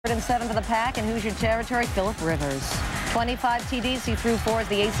13-7 for the Pack in Hoosier territory, Philip Rivers. 25 TDs he threw for as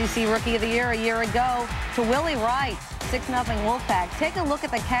the ACC Rookie of the Year a year ago to Willie Wright. 6-0 Wolfpack. Take a look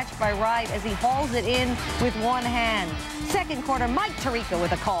at the catch by Wright as he hauls it in with one hand. Second quarter, Mike Tirico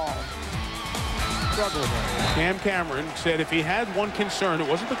with a call. Cam Cameron said if he had one concern, it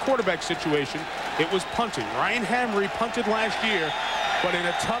wasn't the quarterback situation, it was punting. Ryan Hamry punted last year, but in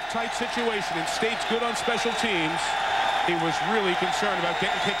a tough, tight situation, and State's good on special teams, he was really concerned about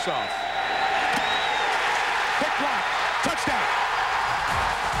getting kicks off. Kick block, touchdown.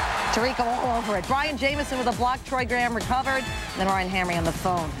 Tirico all over it. Brian Jamison with a block. Troy Graham recovered. Then Ryan Hamry on the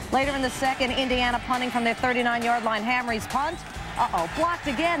phone. Later in the second, Indiana punting from their 39-yard line. Hamry's punt. Blocked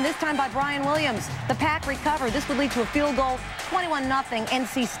again, this time by Brian Williams. The Pack recovered. This would lead to a field goal. 21-0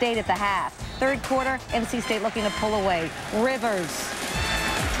 NC State at the half. Third quarter, NC State looking to pull away. Rivers,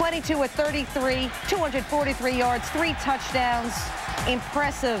 22 of 33, 243 yards, 3 touchdowns.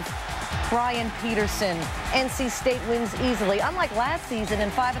 Impressive. Brian Peterson. NC State wins easily. Unlike last season,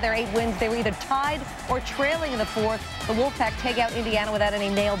 in 5 of their 8 wins, they were either tied or trailing in the fourth. The Wolfpack take out Indiana without any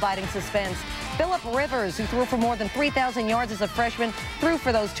nail-biting suspense. Philip Rivers, who threw for more than 3,000 yards as a freshman, threw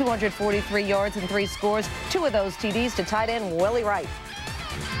for those 243 yards and 3 scores. 2 of those TDs to tight end Willie Wright.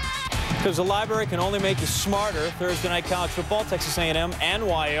 Because the library can only make you smarter. Thursday night college football, Texas A&M and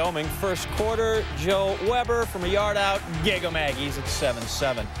Wyoming. First quarter, Joe Weber from a yard out. Giga Maggies at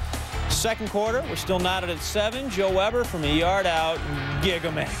 7-7. Second quarter, we're still knotted at 7. Joe Weber from a yard out.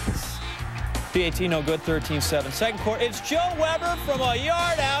 Giga Maggies. PAT no good, 13-7. Second quarter, it's Joe Weber from a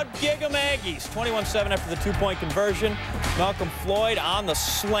yard out. Giga Maggies. 21-7 after the 2-point conversion. Malcolm Floyd on the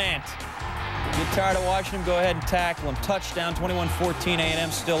slant. Get tired of watching him, go ahead and tackle him. Touchdown, 21-14.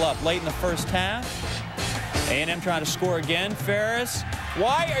 A&M still up late in the first half. A&M trying to score again. Ferris,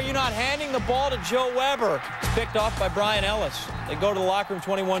 why are you not handing the ball to Joe Weber? It's picked off by Brian Ellis. They go to the locker room,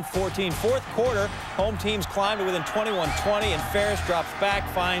 21-14. Fourth quarter, home teams climb to within 21-20, and Ferris drops back,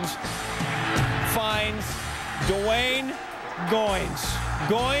 finds Dwayne Goins.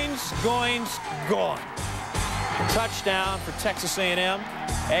 Gone. Touchdown for Texas A&M.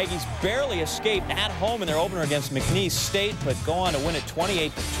 Aggies barely escaped at home in their opener against McNeese State, but go on to win it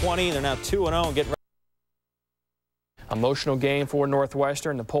 28-20. They're now 2-0 and getting ready. Emotional game for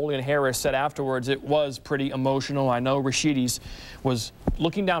Northwestern. Napoleon Harris said afterwards it was pretty emotional. I know Rashides was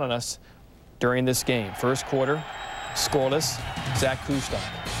looking down on us during this game. First quarter, scoreless. Zach Kustok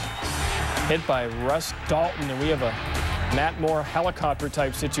hit by Russ Dalton, and we have a Matt Moore helicopter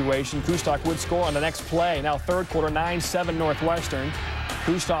type situation. Kustok would score on the next play. Now third quarter, 9-7 Northwestern.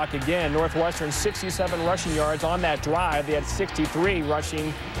 Kustok again. Northwestern 67 rushing yards on that drive. They had 63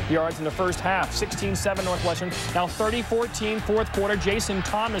 rushing yards in the first half. 16-7 Northwestern. Now 30-14 fourth quarter. Jason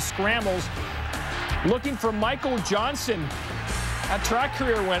Thomas scrambles looking for Michael Johnson. That track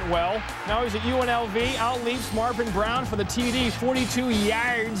career went well. Now he's at UNLV. Outleaps Marvin Brown for the TD. 42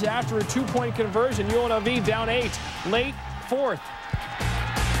 yards after a 2-point conversion. UNLV down 8. Late fourth.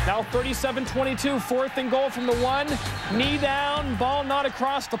 Now 37-22, 4th and goal from the 1. Knee down, ball not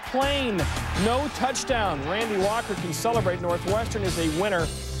across the plane. No touchdown. Randy Walker can celebrate. Northwestern is a winner.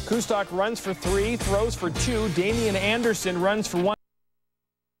 Kustok runs for 3, throws for 2. Damian Anderson runs for 1.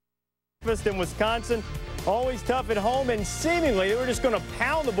 In Wisconsin, always tough at home, and seemingly they were just going to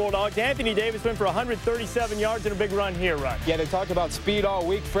pound the Bulldogs. Anthony Davis went for 137 yards and a big run here, Rush. Yeah, they talked about speed all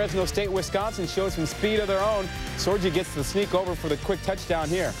week. Fresno State, Wisconsin showed some speed of their own. Sorgi gets the sneak over for the quick touchdown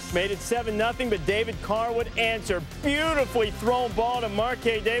here. Made it 7-0, but David Carr would answer. Beautifully thrown ball to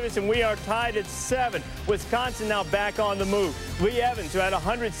Marquez Davis, and we are tied at 7. Wisconsin now back on the move. Lee Evans, who had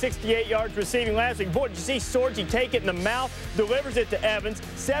 168 yards receiving last week. Boy, did you see Sorgi take it in the mouth, delivers it to Evans.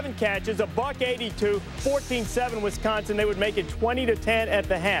 7 catches, a $182, 14-7 Wisconsin. They would make it 20-10 at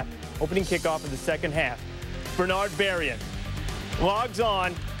the half. Opening kickoff of the second half. Bernard Berrien logs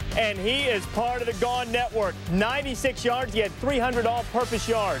on, and he is part of the Gone Network. 96 yards. He had 300 all-purpose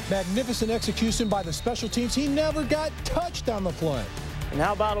yards. Magnificent execution by the special teams. He never got touched on the play. And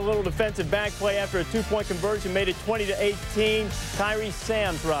how about a little defensive back play after a 2-point conversion, made it 20-18. Tyree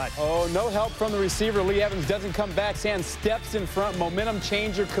Sams, Rod. Oh, no help from the receiver. Lee Evans doesn't come back. Sams steps in front. Momentum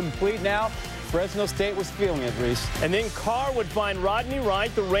changer complete now. Fresno State was feeling it, Reese. And then Carr would find Rodney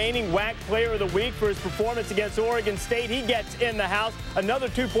Wright, the reigning WAC Player of the Week, for his performance against Oregon State. He gets in the house. Another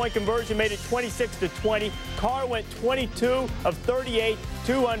 2-point conversion made it 26-20. Carr went 22 of 38,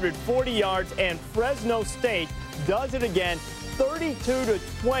 240 yards, and Fresno State does it again.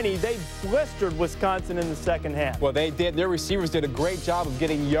 32-20. They blistered Wisconsin in the second half. Well, they did. Their receivers did a great job of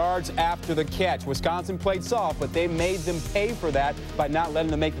getting yards after the catch. Wisconsin played soft, but they made them pay for that by not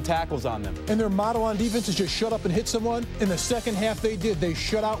letting them make the tackles on them. And their motto on defense is just shut up and hit someone. In the second half, they did. They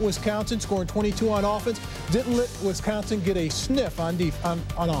shut out Wisconsin, scoring 22 on offense. Didn't let Wisconsin get a sniff on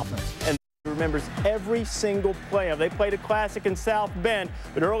offense. And remembers every single play. They played a classic in South Bend,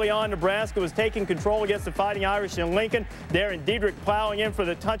 but early on Nebraska was taking control against the Fighting Irish in Lincoln. Darren Diedrich plowing in for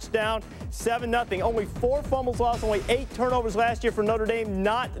the touchdown. 7-0. Only 4 fumbles lost, only 8 turnovers last year for Notre Dame.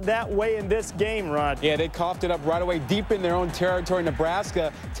 Not that way in this game, Rod. Yeah, they coughed it up right away deep in their own territory.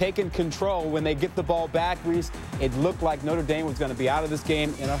 Nebraska taking control. When they get the ball back, Reese, it looked like Notre Dame was going to be out of this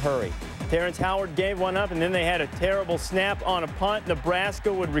game in a hurry. Terrence Howard gave one up, and then they had a terrible snap on a punt.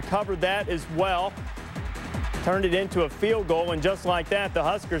 Nebraska would recover that as well. Turned it into a field goal, and just like that, the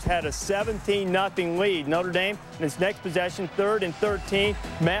Huskers had a 17-0 lead. Notre Dame, in its next possession, 3rd and 13.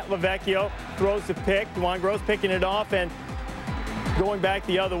 Matt LaVecchio throws the pick. Juwan Gross picking it off and going back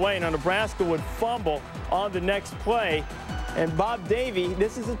the other way. Now, Nebraska would fumble on the next play. And Bob Davie,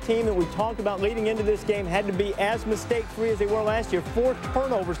 this is a team that we talked about leading into this game, had to be as mistake-free as they were last year. 4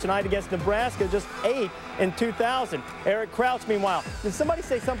 turnovers tonight against Nebraska, just 8 in 2000. Eric Crouch, meanwhile, did somebody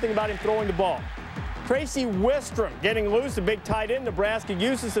say something about him throwing the ball? Tracy Wistrom getting loose, a big tight end. Nebraska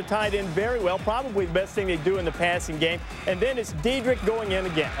uses the tight end very well, probably the best thing they do in the passing game. And then it's Diedrich going in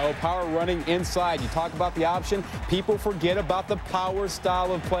again. Oh, power running inside. You talk about the option. People forget about the power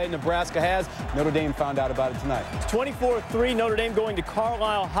style of play Nebraska has. Notre Dame found out about it tonight. It's 24-3. Notre Dame going to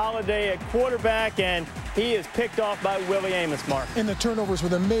Carlisle Holiday at quarterback, and he is picked off by Willie Amos, Mark. And the turnovers were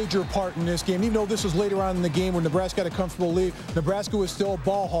the major part in this game. Even though this was later on in the game where Nebraska had a comfortable lead, Nebraska was still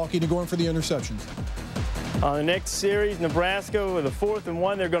ball hawking and going for the interceptions. On the next series, Nebraska with a 4th and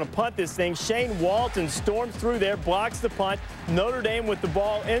 1. They're going to punt this thing. Shane Walton storms through there, blocks the punt. Notre Dame with the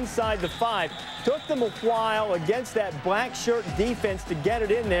ball inside the 5. Took them a while against that black shirt defense to get it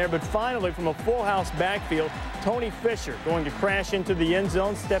in there, but finally from a full house backfield, Tony Fisher going to crash into the end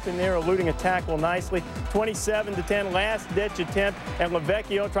zone, step in there, eluding a tackle nicely. 27-10, last-ditch attempt, and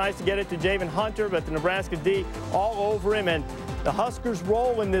LaVecchio tries to get it to Javen Hunter, but the Nebraska D all over him, and the Huskers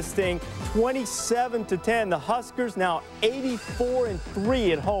roll in this thing 27-10. The Huskers now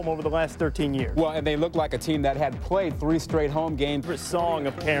 84-3 at home over the last 13 years. Well, and they look like a team that had played 3 straight home games. For song,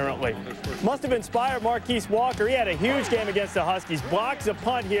 apparently. Must have inspired Marquise Walker. He had a huge game against the Huskies. Blocks a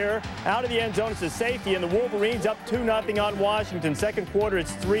punt here out of the end zone. It's a safety, and the Wolverines up 2-0 on Washington. Second quarter,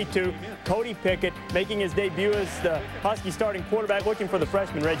 it's 3-2. Cody Pickett making his debut as the Husky starting quarterback, looking for the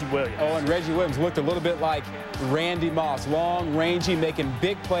freshman Reggie Williams. Oh, and Reggie Williams looked a little bit like Randy Moss. Long, rangy, making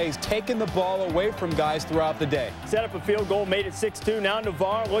big plays, taking the ball away from guys throughout the day. Set up a field goal, made it 6-2. Now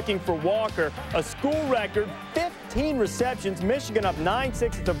Navarre looking for Walker. A school record, 15 receptions. Michigan up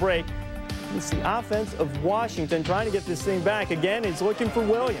 9-6 at the break. It's the offense of Washington trying to get this thing back. Again, he's looking for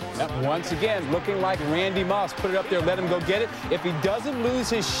Williams. Yep, once again, looking like Randy Moss. Put it up there, let him go get it. If he doesn't lose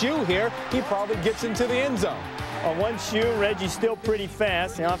his shoe here, he probably gets into the end zone. On one shoe, Reggie's still pretty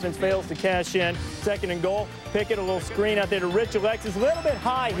fast. The offense fails to cash in. 2nd and goal. Pickett, a little screen out there to Rich Alexis. A little bit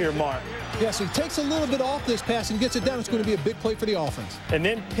high here, Mark. Yeah, so he takes a little bit off this pass and gets it down. It's going to be a big play for the offense. And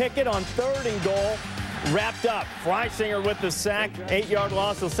then Pickett on 3rd and goal. Wrapped up. Freisinger with the sack. 8-yard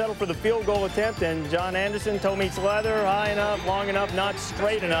loss. He'll settle for the field goal attempt. And John Anderson, toe meets leather. High enough, long enough, not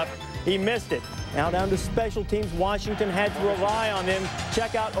straight enough. He missed it. Now down to special teams. Washington had to rely on them.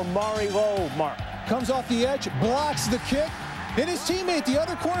 Check out Amari Lowe, Mark. Comes off the edge, blocks the kick, and his teammate, the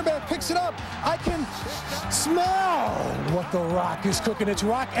other cornerback, picks it up. I can smell what the Rock is cooking. It's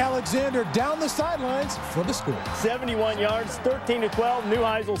Rock Alexander down the sidelines for the score. 71 yards, 13-12.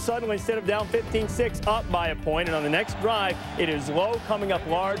 Neuheisel suddenly, instead of down 15-6, up by a point. And on the next drive, it is Lowe coming up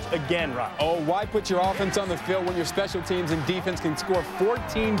large again, Rock. Oh, why put your offense on the field when your special teams and defense can score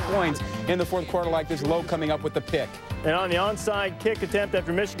 14 points in the 4th quarter like this? Lowe coming up with the pick. And on the onside kick attempt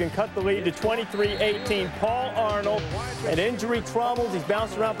after Michigan cut the lead to 23-18, Paul Arnold had injury troubles. He's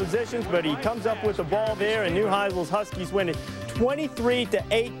bounced around positions, but he comes up with the ball there, and Neuheisel's Huskies win it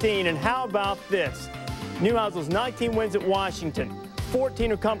 23-18. And how about this? Neuheisel's 19 wins at Washington.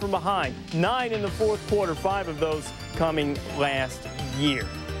 14 have come from behind. 9 in the 4th quarter, 5 of those coming last year.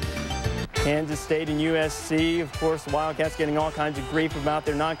 Kansas State and USC, of course, the Wildcats getting all kinds of grief about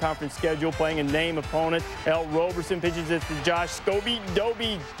their non-conference schedule, playing a name opponent. L. Roberson pitches it to Josh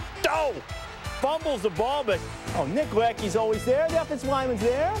Scobie-Doby-Doe. Fumbles the ball, but, Nick Lecky's always there. The offensive lineman's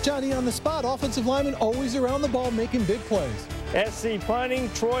there. Johnny on the spot. Offensive lineman always around the ball making big plays. SC punting,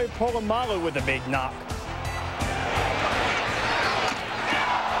 Troy Polamalu with a big knock.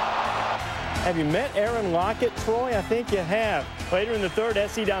 Have you met Aaron Lockett, Troy? I think you have. Later in the third,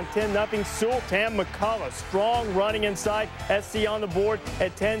 SC down 10-0. Sultan McCullough, strong running inside. SC on the board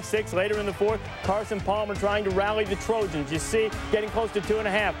at 10-6. Later in the fourth, Carson Palmer trying to rally the Trojans. You see, getting close to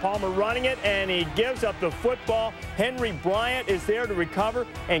 2.5. Palmer running it, and he gives up the football. Henry Bryant is there to recover.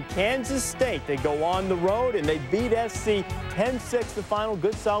 And Kansas State, they go on the road, and they beat SC 10-6, the final.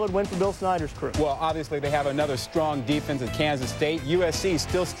 Good, solid win for Bill Snyder's crew. Well, obviously, they have another strong defense at Kansas State. USC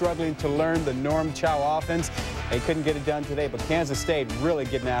still struggling to learn the Norm Chow offense. They couldn't get it done today, but Kansas State really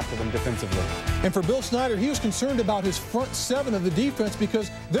getting after them defensively. And for Bill Snyder, he was concerned about his front seven of the defense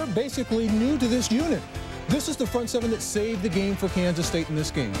because they're basically new to this unit. This is the front seven that saved the game for Kansas State in this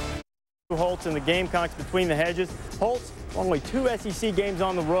game. Holtz and the Gamecocks between the hedges. Holtz only 2 SEC games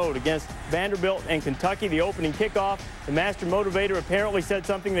on the road against Vanderbilt and Kentucky. The opening kickoff, the master motivator apparently said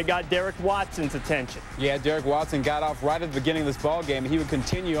something that got Derek Watson's attention. Yeah, Derek Watson got off right at the beginning of this ball game. He would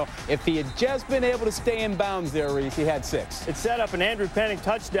continue if he had just been able to stay in bounds there, Reese. He had 6. It set up an Andrew Penning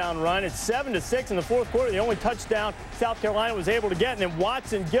touchdown run. It's 7-6 in the fourth quarter. The only touchdown South Carolina was able to get. And then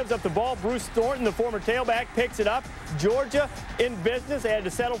Watson gives up the ball. Bruce Thornton, the former tailback, picks it up. Georgia in business. They had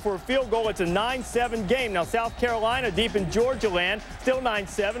to settle for a field goal. It's a 9-7 game. Now South Carolina deep in Georgia land. Still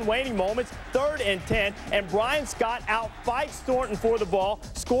 9-7. Waning moments. 3rd and 10. And Brian Scott outfights Thornton for the ball.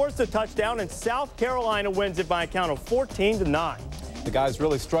 Scores the touchdown. And South Carolina wins it by a count of 14-9. The guys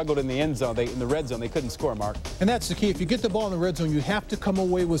really struggled in the end zone. In the red zone, they couldn't score, Mark. And that's the key. If you get the ball in the red zone, you have to come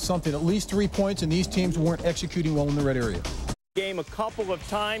away with something, at least 3 points, and these teams weren't executing well in the red area. Game a couple of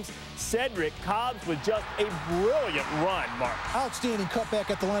times. Cedric Cobbs with just a brilliant run, Mark. Outstanding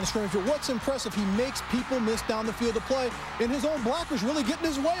cutback at the line of scrimmage. But what's impressive, he makes people miss down the field of play, and his own blockers really getting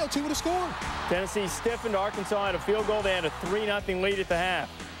his way. He would have scored. Tennessee stiffened. Arkansas had a field goal. They had a 3-0 lead at the half.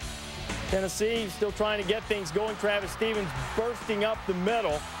 Tennessee still trying to get things going. Travis Stevens bursting up the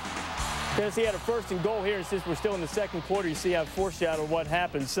middle. Tennessee had a 1st and goal here, and since we're still in the second quarter, you see I've foreshadowed what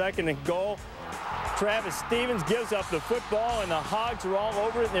happened. 2nd and goal. Travis Stevens gives up the football, and the Hogs are all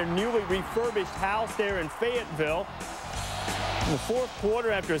over it in their newly refurbished house there in Fayetteville. In the fourth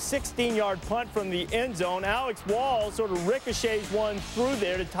quarter, after a 16-yard punt from the end zone, Alex Walls sort of ricochets one through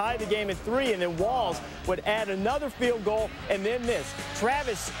there to tie the game at 3, and then Walls would add another field goal, and then this.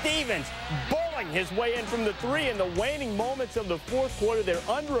 Travis Stevens bowling his way in from the 3 in the waning moments of the fourth quarter. They're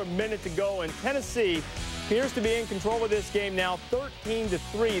under a minute to go, and Tennessee appears to be in control of this game now.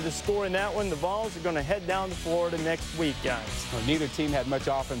 13-3 the score in that one. The Vols are going to head down to Florida next week, guys. Well, neither team had much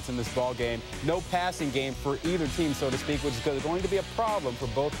offense in this ball game. No passing game for either team, so to speak, which is going to be a problem for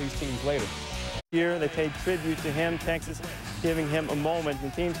both these teams later. Here they paid tribute to him, Texas giving him a moment. The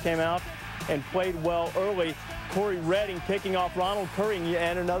teams came out and played well early. Corey Redding picking off Ronald Curry,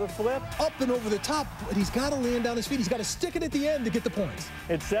 and another flip. Up and over the top, but he's got to land down his feet. He's got to stick it at the end to get the points.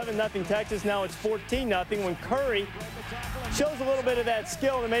 It's 7-0 Texas. Now it's 14-0 when Curry shows a little bit of that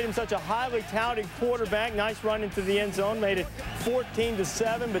skill that made him such a highly touted quarterback. Nice run into the end zone, made it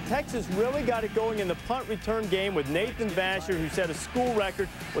 14-7. But Texas really got it going in the punt return game with Nathan Vasher, who set a school record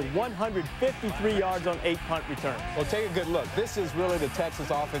with 153 yards on 8 punt returns. Well, take a good look. This is really the Texas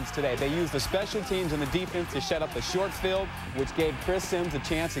offense today. They used the special teams and the defense to shut up the short field, which gave Chris Sims a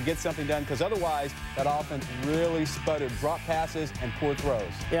chance to get something done, because otherwise that offense really sputtered. Drop passes and poor throws.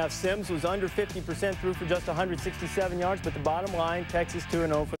 Yeah, Sims was under 50% through for just 167 yards, but the bottom line, Texas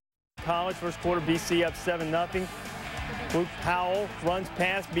 2-0 for college. First quarter, BC up 7-0. Luke Powell runs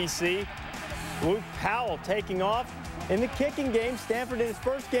past BC. Luke Powell taking off. In the kicking game, Stanford in his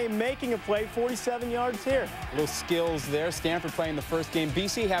first game making a play, 47 yards here. Little skills there. Stanford playing the first game.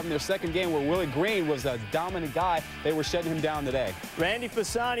 BC having their second game where Willie Green was a dominant guy. They were shutting him down today. Randy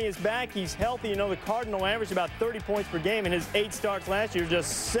Fasani is back. He's healthy. You know, the Cardinal averaged about 30 points per game in his 8 starts last year,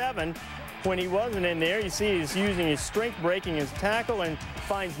 just 7 when he wasn't in there. You see he's using his strength, breaking his tackle, and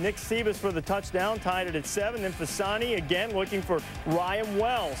finds Nick Sebas for the touchdown, tied it at 7. Then Fasani again looking for Ryan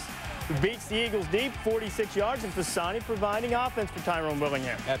Wells, who beats the Eagles deep, 46 yards, and Fasani providing offense for Tyrone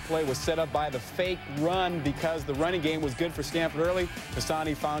Willingham. That play was set up by the fake run because the running game was good for Stanford early.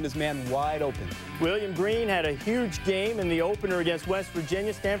 Fasani found his man wide open. William Green had a huge game in the opener against West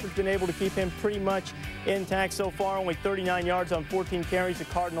Virginia. Stanford's been able to keep him pretty much intact so far, only 39 yards on 14 carries. The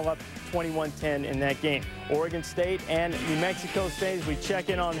Cardinal up 21-10 in that game. Oregon State and New Mexico State, as we check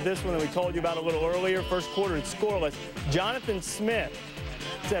in on this one that we told you about a little earlier. First quarter, it's scoreless. Jonathan Smith,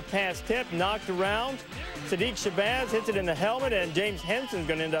 that pass tip, knocked around. Sadiq Shabazz hits it in the helmet, and James Henson's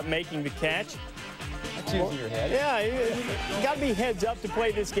going to end up making the catch. That's using your head. Yeah, you got to be heads up to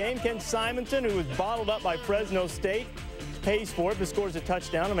play this game. Ken Simonton, who was bottled up by Fresno State, pays for it, but scores a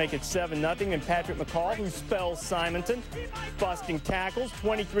touchdown to make it 7-0. And Patrick McCall, who spells Simonton, busting tackles,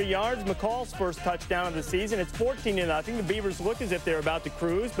 23 yards. McCall's first touchdown of the season. It's 14-0. The Beavers look as if they're about to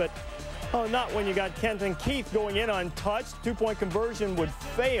cruise, but not when you got Kenton Keith going in untouched. Two-point conversion would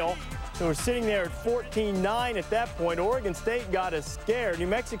fail. So we're sitting there at 14-9 at that point. Oregon State got us scared. New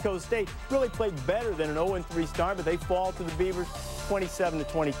Mexico State really played better than an 0-3 start, but they fall to the Beavers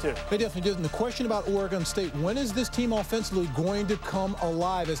 27-22. They definitely did. And the question about Oregon State, when is this team offensively going to come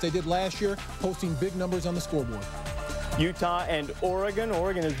alive as they did last year, posting big numbers on the scoreboard? Utah and Oregon.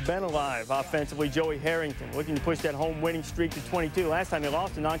 Oregon has been alive offensively. Joey Harrington looking to push that home winning streak to 22. Last time they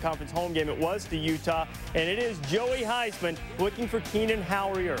lost a non-conference home game, it was to Utah. And it is Joey Heisman looking for Keenan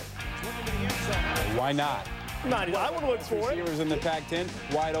Howry. Why not? I would look for it. Receivers in the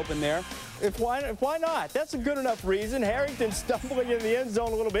Pac-10, wide open there. Why not? That's a good enough reason. Harrington stumbling in the end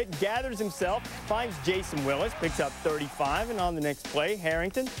zone a little bit, gathers himself, finds Jason Willis, picks up 35, and on the next play,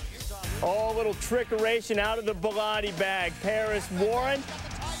 Harrington. Oh, a little trickeration out of the Bellotti bag. Paris Warren.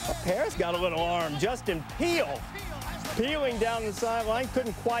 Paris got a little arm. Justin Peel peeling down the sideline.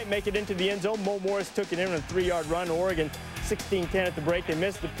 Couldn't quite make it into the end zone. Mo Morris took it in on a 3-yard run. Oregon 16-10 at the break. They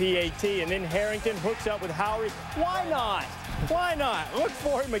missed the PAT. And then Harrington hooks up with Howry. Why not? Why not? Look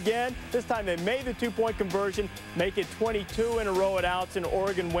for him again. This time they made the two-point conversion, make it 22 in a row at outs, and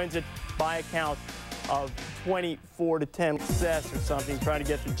Oregon wins it by a count of 24-10. Success or something, trying to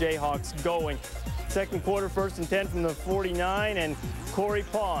get the Jayhawks going. Second quarter, 1st and 10 from the 49, and Corey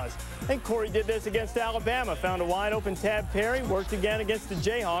paused. I think Corey did this against Alabama. Found a wide open Tab Perry, worked again against the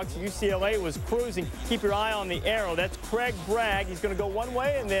Jayhawks. UCLA was cruising. Keep your eye on the arrow. That's Craig Bragg. He's going to go one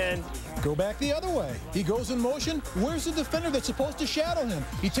way and then go back the other way. He goes in motion. Where's the defender that's supposed to shadow him?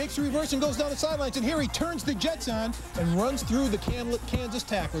 He takes the reverse and goes down the sidelines, and here he turns the Jets on and runs through the Kansas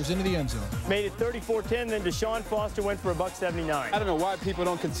tacklers into the end zone. Made it 34-10. Then Deshaun Foster went for a $179. I don't know why people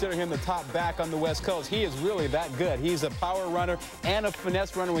don't consider him the top back on the West Coast. He is really that good. He's a power runner and a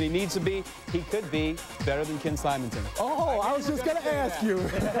finesse runner when he needs to be. He could be better than Ken Simonton. Oh, I was just going to ask you.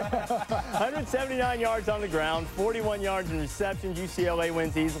 179 yards on the ground, 41 yards in receptions. UCLA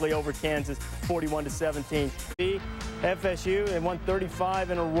wins easily over Kansas, 41-17. FSU, they won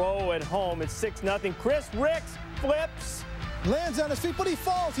 35 in a row at home. It's 6-0. Chris Ricks flips. Lands on his feet, but he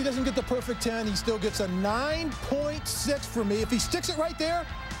falls. He doesn't get the perfect 10. He still gets a 9.6 for me. If he sticks it right there,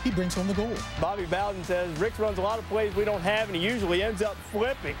 he brings home the goal. Bobby Bowden says Ricks runs a lot of plays we don't have, and he usually ends up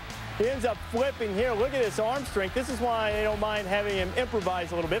flipping. He ends up flipping here. Look at this arm strength. This is why they don't mind having him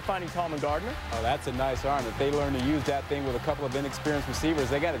improvise a little bit, finding Tallman Gardner. Oh, that's a nice arm. If they learn to use that thing with a couple of inexperienced receivers,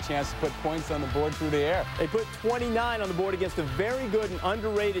 they got a chance to put points on the board through the air. They put 29 on the board against a very good and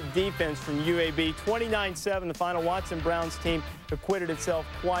underrated defense from UAB. 29-7, the final. Watson Brown's team acquitted itself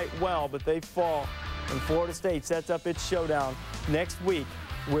quite well, but they fall. And Florida State sets up its showdown next week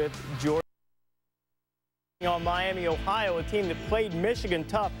with Georgia. On Miami, Ohio, a team that played Michigan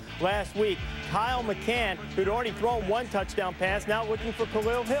tough last week. Kyle McCann, who'd already thrown one touchdown pass, now looking for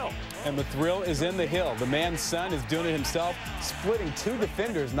Khalil Hill. And the thrill is in the hill. The man's son is doing it himself, splitting two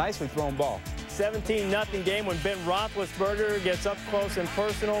defenders. Nicely thrown ball. 17-0 game when Ben Roethlisberger gets up close and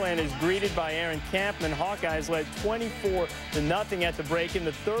personal and is greeted by Aaron Kampman. Hawkeyes led 24-0 at the break in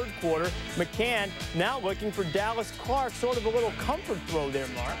the third quarter. McCann now looking for Dallas Clark. Sort of a little comfort throw there,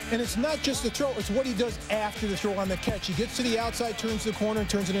 Mark. And it's not just the throw, it's what he does after the throw on the catch. He gets to the outside, turns the corner, and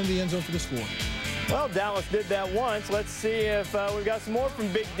turns it into the end zone for the score. Well, Dallas did that once. Let's see if we've got some more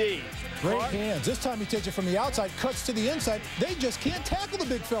from Big D. Great hands. This time he takes it from the outside, cuts to the inside. They just can't tackle the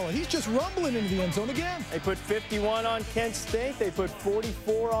big fella. He's just rumbling into the end zone again. They put 51 on Kent State. They put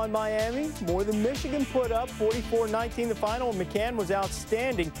 44 on Miami. More than Michigan put up. 44-19 the final. McCann was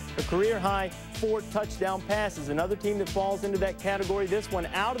outstanding. A career-high 4 touchdown passes. Another team that falls into that category. This one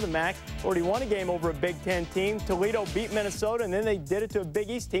out of the MAC. Already won a game over a Big Ten team. Toledo beat Minnesota, and then they did it to a Big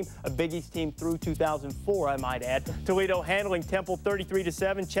East team. A Big East team through 2004, I might add. Toledo handling Temple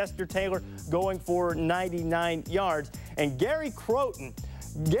 33-7. Chester Taylor going for 99 yards. And Gary Croton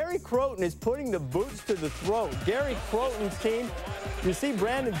is putting the boots to the throat. Gary Croton's team, you see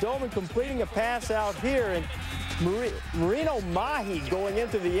Brandon Doman completing a pass out here, and Marino Mahi going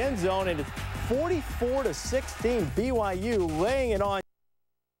into the end zone, and it's 44-16 BYU laying it on.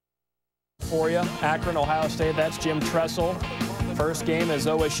 For you, Akron, Ohio State, that's Jim Tressel. First game as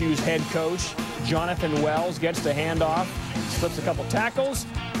OSU's head coach. Jonathan Wells gets the handoff, slips a couple tackles.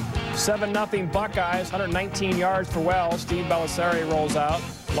 7-0 Buckeyes, 119 yards for Wells. Steve Belisari rolls out,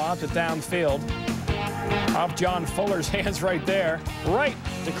 lobs it downfield. Off John Fuller's hands right there, right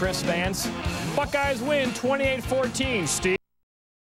to Chris Vance. Buckeyes win 28-14. Steve.